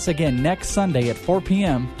 Join us again next Sunday at 4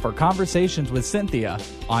 p.m. for Conversations with Cinthia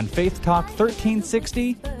on Faith Talk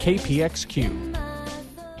 1360 KPXQ.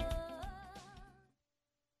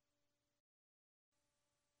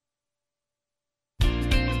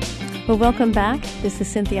 Well, welcome back. This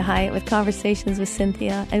is Cinthia Hiett with Conversations with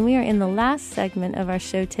Cinthia, and we are in the last segment of our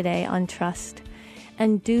show today on trust.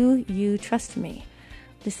 And do you trust me?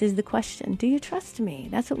 This is the question. Do you trust me?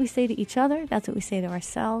 That's what we say to each other. That's what we say to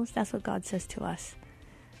ourselves. That's what God says to us.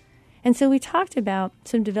 And so we talked about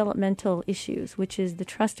some developmental issues, which is the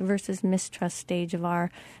trust versus mistrust stage of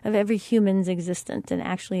every human's existence and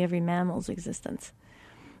actually every mammal's existence.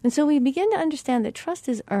 And so we begin to understand that trust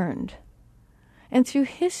is earned. And through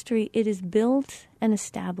history, it is built and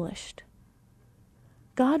established.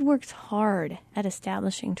 God works hard at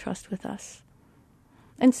establishing trust with us.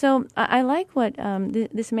 And so I like what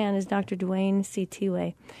this man is Dr. Dwayne C.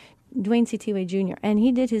 Teway Jr., and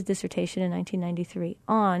he did his dissertation in 1993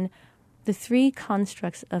 on the three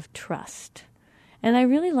constructs of trust. And I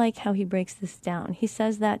really like how he breaks this down. He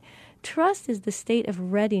says that trust is the state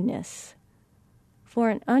of readiness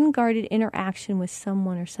for an unguarded interaction with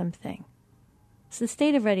someone or something. It's the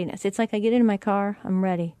state of readiness. It's like I get in my car, I'm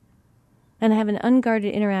ready. And I have an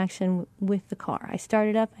unguarded interaction with the car. I start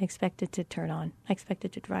it up, I expect it to turn on. I expect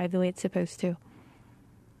it to drive the way it's supposed to.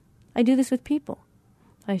 I do this with people.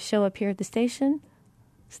 I show up here at the station,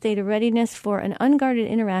 state of readiness for an unguarded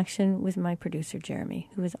interaction with my producer, Jeremy,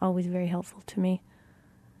 who is always very helpful to me.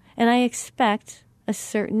 And I expect a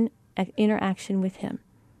certain interaction with him.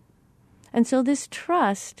 And so this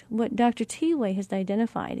trust, what Dr. Teway has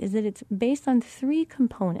identified, is that it's based on three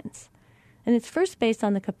components. And it's first based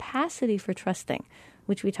on the capacity for trusting,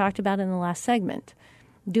 which we talked about in the last segment.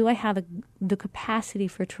 Do I have the capacity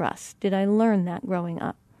for trust? Did I learn that growing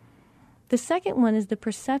up? The second one is the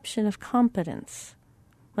perception of competence.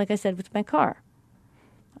 Like I said with my car,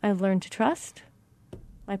 I've learned to trust.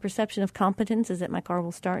 My perception of competence is that my car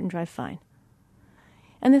will start and drive fine.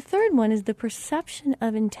 And the third one is the perception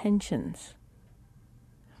of intentions.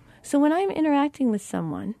 So when I'm interacting with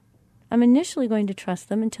someone, I'm initially going to trust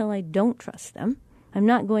them until I don't trust them. I'm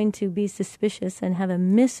not going to be suspicious and have a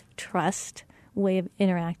mistrust way of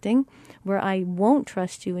interacting where I won't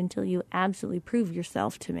trust you until you absolutely prove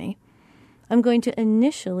yourself to me. I'm going to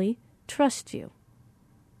initially trust you.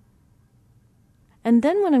 And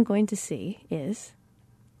then what I'm going to see is,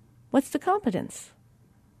 what's the competence?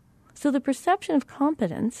 So the perception of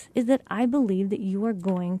competence is that I believe that you are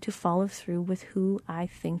going to follow through with who I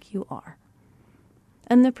think you are.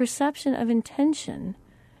 And the perception of intention,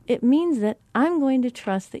 it means that I'm going to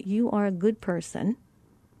trust that you are a good person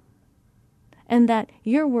and that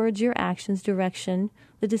your words, your actions, direction,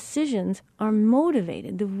 the decisions are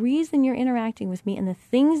motivated. The reason you're interacting with me and the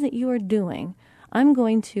things that you are doing, I'm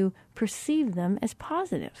going to perceive them as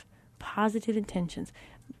positive intentions.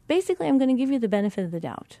 Basically, I'm going to give you the benefit of the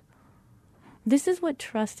doubt. This is what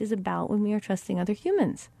trust is about when we are trusting other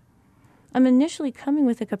humans. I'm initially coming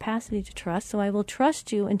with a capacity to trust, so I will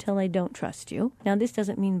trust you until I don't trust you. Now, this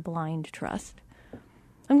doesn't mean blind trust.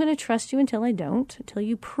 I'm going to trust you until I don't, until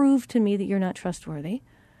you prove to me that you're not trustworthy.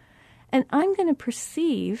 And I'm going to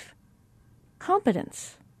perceive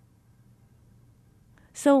competence.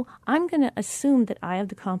 So I'm going to assume that I have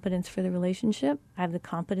the competence for the relationship. I have the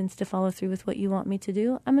competence to follow through with what you want me to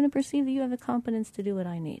do. I'm going to perceive that you have the competence to do what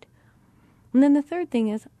I need. And then the third thing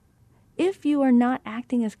is, if you are not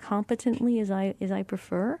acting as competently as I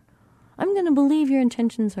prefer, I'm going to believe your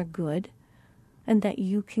intentions are good and that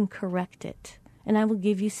you can correct it. And I will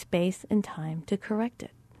give you space and time to correct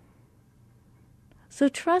it. So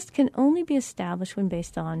trust can only be established when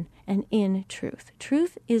based on and in truth.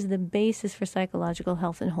 Truth is the basis for psychological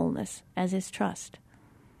health and wholeness, as is trust.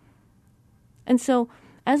 And so,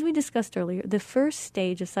 as we discussed earlier, the first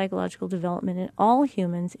stage of psychological development in all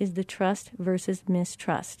humans is the trust versus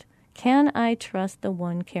mistrust. Can I trust the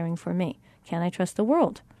one caring for me? Can I trust the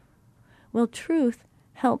world? Well, truth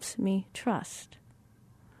helps me trust.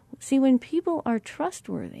 See, when people are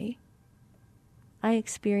trustworthy, I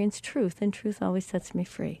experience truth, and truth always sets me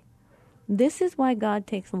free. This is why God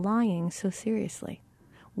takes lying so seriously.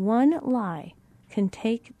 One lie can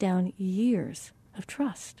take down years of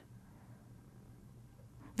trust.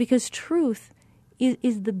 Because truth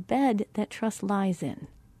is the bed that trust lies in.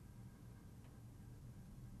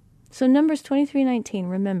 So Numbers 23:19,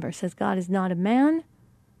 remember, says God is not a man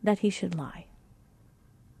that he should lie.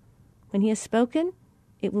 When he has spoken,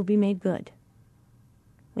 it will be made good.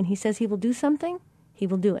 When he says he will do something, he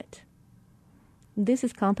will do it. This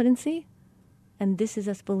is competency, and this is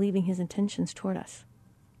us believing his intentions toward us.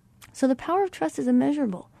 So the power of trust is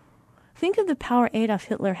immeasurable. Think of the power Adolf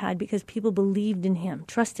Hitler had because people believed in him,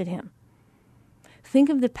 trusted him. Think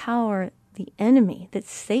of the power, the enemy that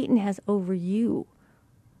Satan has over you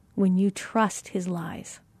when you trust his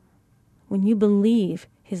lies, when you believe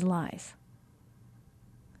his lies.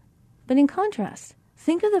 But in contrast,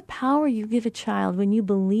 think of the power you give a child when you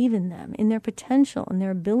believe in them, in their potential and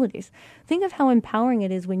their abilities. Think of how empowering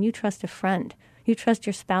it is when you trust a friend, you trust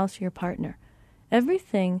your spouse or your partner.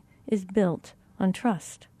 Everything is built on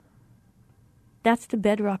trust. That's the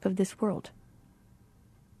bedrock of this world.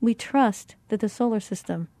 We trust that the solar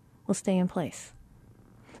system will stay in place.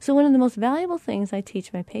 So one of the most valuable things I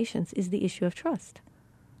teach my patients is the issue of trust.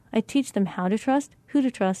 I teach them how to trust, who to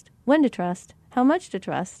trust, when to trust, how much to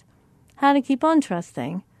trust, how to keep on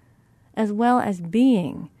trusting, as well as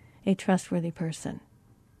being a trustworthy person.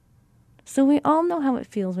 So we all know how it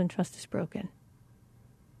feels when trust is broken.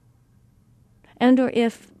 And or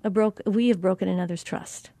if we have broken another's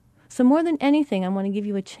trust. So more than anything, I want to give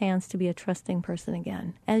you a chance to be a trusting person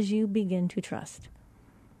again as you begin to trust.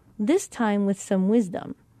 This time with some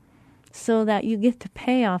wisdom, so that you get the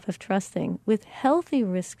payoff of trusting with healthy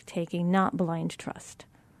risk-taking, not blind trust.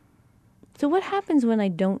 So what happens when I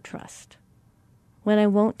don't trust? When I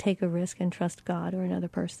won't take a risk and trust God or another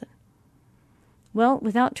person? Well,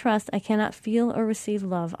 without trust, I cannot feel or receive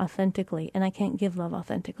love authentically, and I can't give love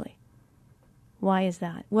authentically. Why is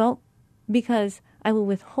that? Well, because I will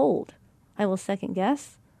withhold. I will second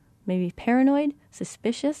guess, maybe paranoid,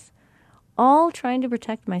 suspicious, all trying to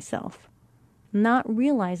protect myself, not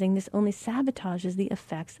realizing this only sabotages the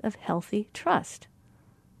effects of healthy trust.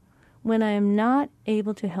 When I am not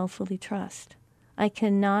able to healthfully trust, I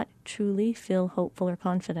cannot truly feel hopeful or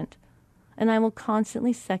confident, and I will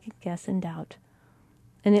constantly second guess and doubt.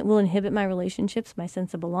 And it will inhibit my relationships, my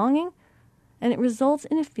sense of belonging, and it results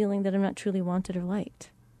in a feeling that I'm not truly wanted or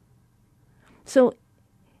liked. So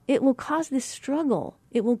it will cause this struggle.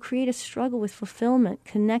 It will create a struggle with fulfillment,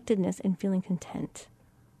 connectedness, and feeling content.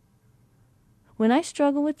 When I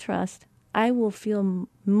struggle with trust, I will feel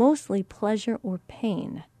mostly pleasure or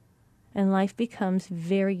pain, and life becomes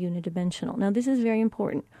very unidimensional. Now, this is very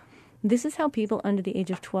important. This is how people under the age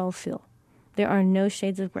of 12 feel. There are no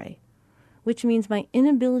shades of gray, which means my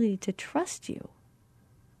inability to trust you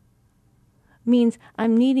means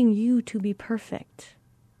I'm needing you to be perfect.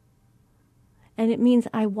 And it means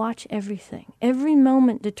I watch everything. Every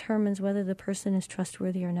moment determines whether the person is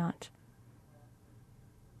trustworthy or not.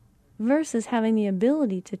 Versus having the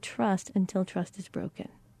ability to trust until trust is broken.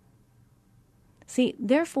 See,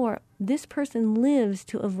 therefore, this person lives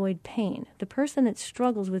to avoid pain. The person that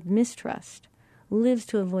struggles with mistrust lives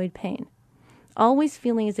to avoid pain, always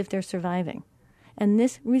feeling as if they're surviving. And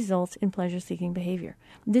this results in pleasure-seeking behavior.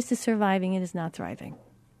 This is surviving, it is not thriving.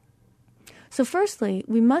 So firstly,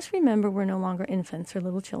 we must remember we're no longer infants or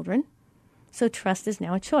little children. So trust is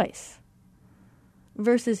now a choice.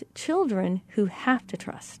 Versus children who have to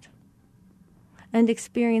trust and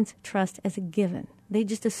experience trust as a given. They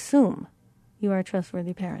just assume you are a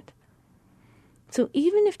trustworthy parent. So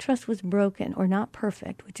even if trust was broken or not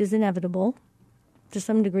perfect, which is inevitable to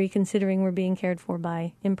some degree considering we're being cared for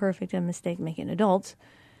by imperfect and mistake-making adults,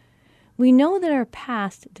 we know that our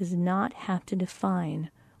past does not have to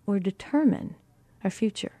define or determine our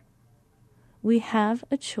future. We have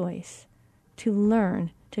a choice to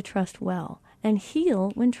learn to trust well and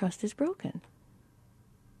heal when trust is broken.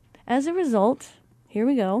 As a result, here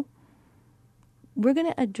we go, we're going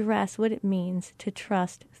to address what it means to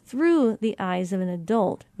trust through the eyes of an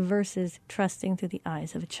adult versus trusting through the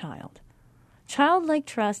eyes of a child. Childlike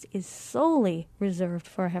trust is solely reserved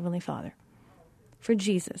for our Heavenly Father, for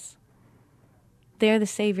Jesus. They are the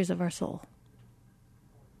saviors of our soul.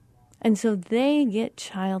 And so they get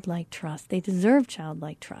childlike trust. They deserve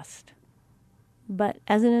childlike trust. But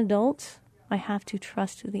as an adult, I have to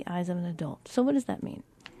trust through the eyes of an adult. So what does that mean?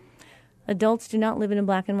 Adults do not live in a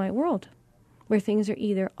black and white world where things are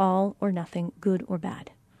either all or nothing, good or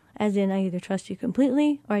bad. As in, I either trust you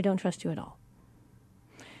completely or I don't trust you at all.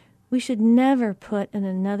 We should never put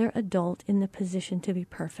another adult in the position to be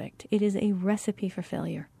perfect. It is a recipe for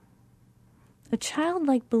failure. A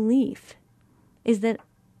childlike belief is that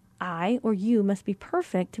I or you must be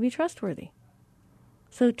perfect to be trustworthy.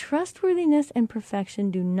 So trustworthiness and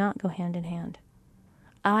perfection do not go hand in hand.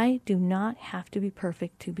 I do not have to be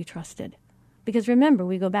perfect to be trusted. Because remember,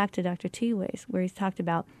 we go back to Dr. T. Ways, where he's talked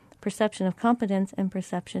about perception of competence and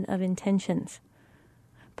perception of intentions.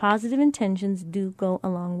 Positive intentions do go a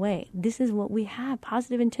long way. This is what we have,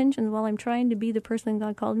 positive intentions while I'm trying to be the person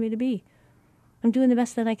God called me to be. I'm doing the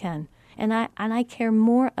best that I can. And I care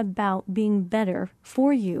more about being better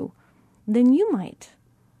for you than you might.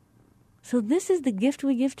 So this is the gift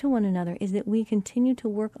we give to one another, is that we continue to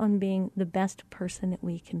work on being the best person that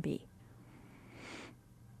we can be.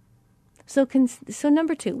 So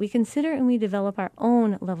number 2, we consider and we develop our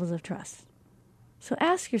own levels of trust. So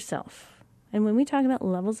ask yourself, and when we talk about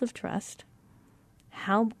levels of trust,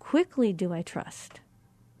 how quickly do I trust?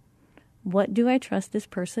 What do I trust this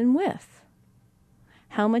person with?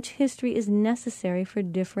 How much history is necessary for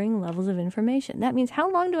differing levels of information? That means how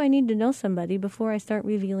long do I need to know somebody before I start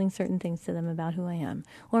revealing certain things to them about who I am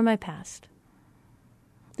or my past?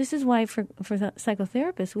 This is why for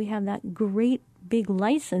psychotherapists, we have that great big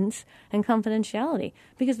license and confidentiality,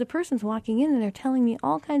 because the person's walking in and they're telling me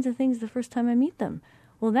all kinds of things the first time I meet them.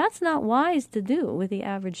 Well, that's not wise to do with the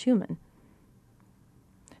average human.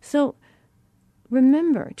 So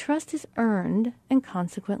remember, trust is earned and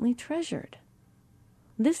consequently treasured.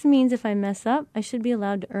 This means if I mess up, I should be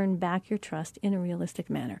allowed to earn back your trust in a realistic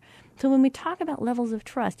manner. So when we talk about levels of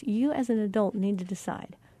trust, you as an adult need to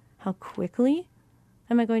decide, how quickly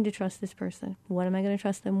am I going to trust this person? What am I going to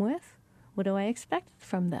trust them with? What do I expect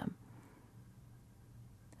from them?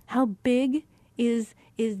 How big is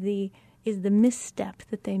the misstep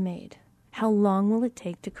that they made? How long will it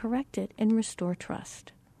take to correct it and restore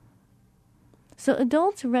trust? So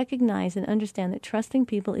adults recognize and understand that trusting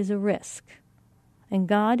people is a risk. And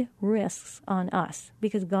God risks on us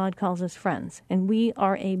because God calls us friends. And we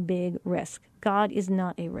are a big risk. God is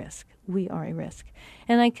not a risk. We are a risk.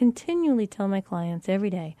 And I continually tell my clients every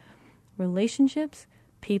day, relationships,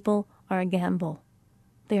 people are a gamble.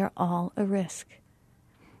 They are all a risk.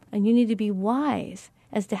 And you need to be wise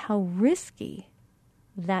as to how risky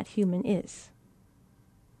that human is.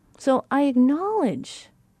 So I acknowledge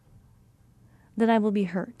that I will be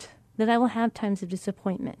hurt, that I will have times of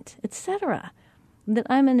disappointment, etc., that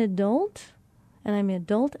I'm an adult, and I'm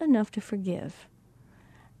adult enough to forgive,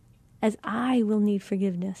 as I will need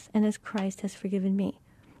forgiveness, and as Christ has forgiven me.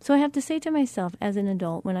 So I have to say to myself as an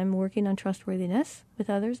adult, when I'm working on trustworthiness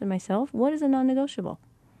with others and myself, what is a non-negotiable?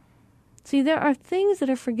 See, there are things that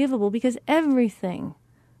are forgivable because everything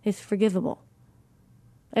is forgivable.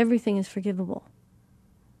 Everything is forgivable.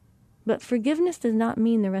 But forgiveness does not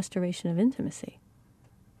mean the restoration of intimacy.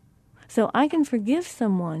 So I can forgive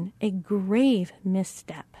someone a grave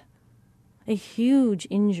misstep, a huge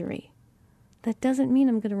injury. That doesn't mean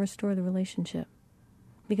I'm going to restore the relationship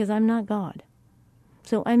because I'm not God.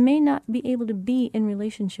 So I may not be able to be in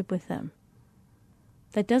relationship with them.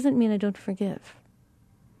 That doesn't mean I don't forgive.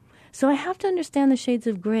 So I have to understand the shades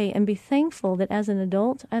of gray and be thankful that as an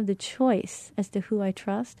adult, I have the choice as to who I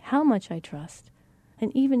trust, how much I trust,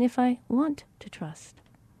 and even if I want to trust.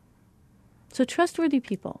 So trustworthy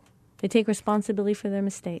people, they take responsibility for their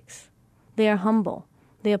mistakes. They are humble.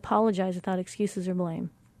 They apologize without excuses or blame.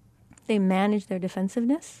 They manage their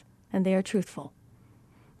defensiveness, and they are truthful.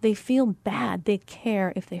 They feel bad. They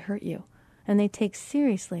care if they hurt you, and they take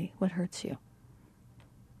seriously what hurts you.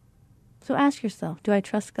 So ask yourself, do I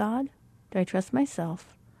trust God? Do I trust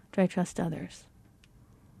myself? Do I trust others?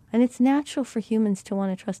 And it's natural for humans to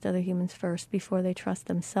want to trust other humans first before they trust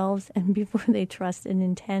themselves and before they trust an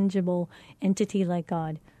intangible entity like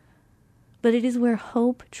God. But it is where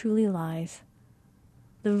hope truly lies.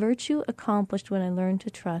 The virtue accomplished when I learn to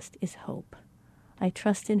trust is hope. I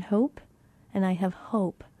trust in hope, and I have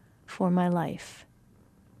hope for my life.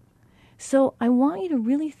 So I want you to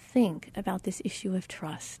really think about this issue of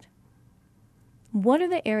trust. What are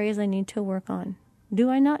the areas I need to work on? Do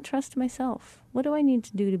I not trust myself? What do I need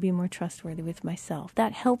to do to be more trustworthy with myself?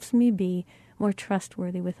 That helps me be more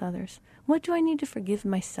trustworthy with others. What do I need to forgive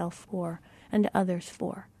myself for and others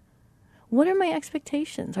for? What are my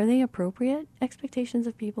expectations? Are they appropriate expectations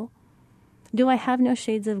of people? Do I have no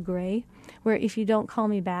shades of gray where if you don't call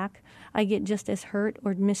me back, I get just as hurt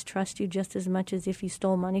or mistrust you just as much as if you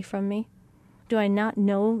stole money from me? Do I not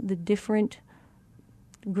know the different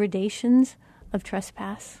gradations of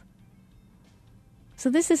trespass? So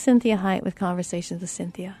this is Cinthia Hiett with Conversations with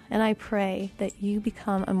Cinthia, and I pray that you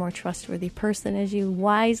become a more trustworthy person as you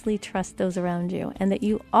wisely trust those around you and that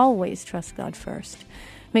you always trust God first.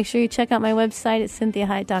 Make sure you check out my website at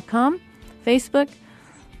CinthiaHiett.com, Facebook,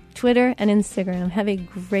 Twitter, and Instagram. Have a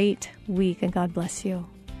great week, and God bless you.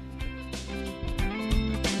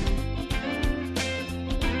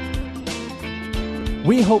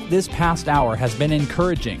 We hope this past hour has been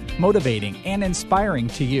encouraging, motivating, and inspiring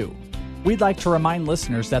to you. We'd like to remind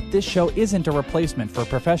listeners that this show isn't a replacement for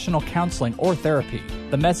professional counseling or therapy.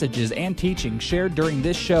 The messages and teachings shared during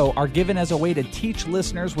this show are given as a way to teach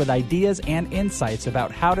listeners with ideas and insights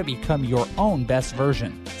about how to become your own best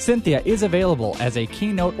version. Cinthia is available as a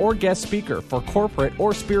keynote or guest speaker for corporate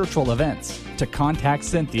or spiritual events. To contact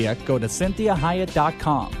Cinthia, go to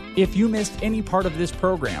CinthiaHiett.com. If you missed any part of this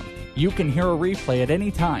program, you can hear a replay at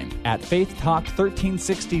any time at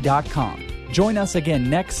faithtalk1360.com. Join us again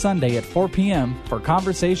next Sunday at 4 p.m. for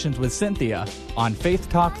Conversations with Cinthia on Faith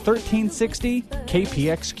Talk 1360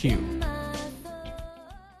 KPXQ.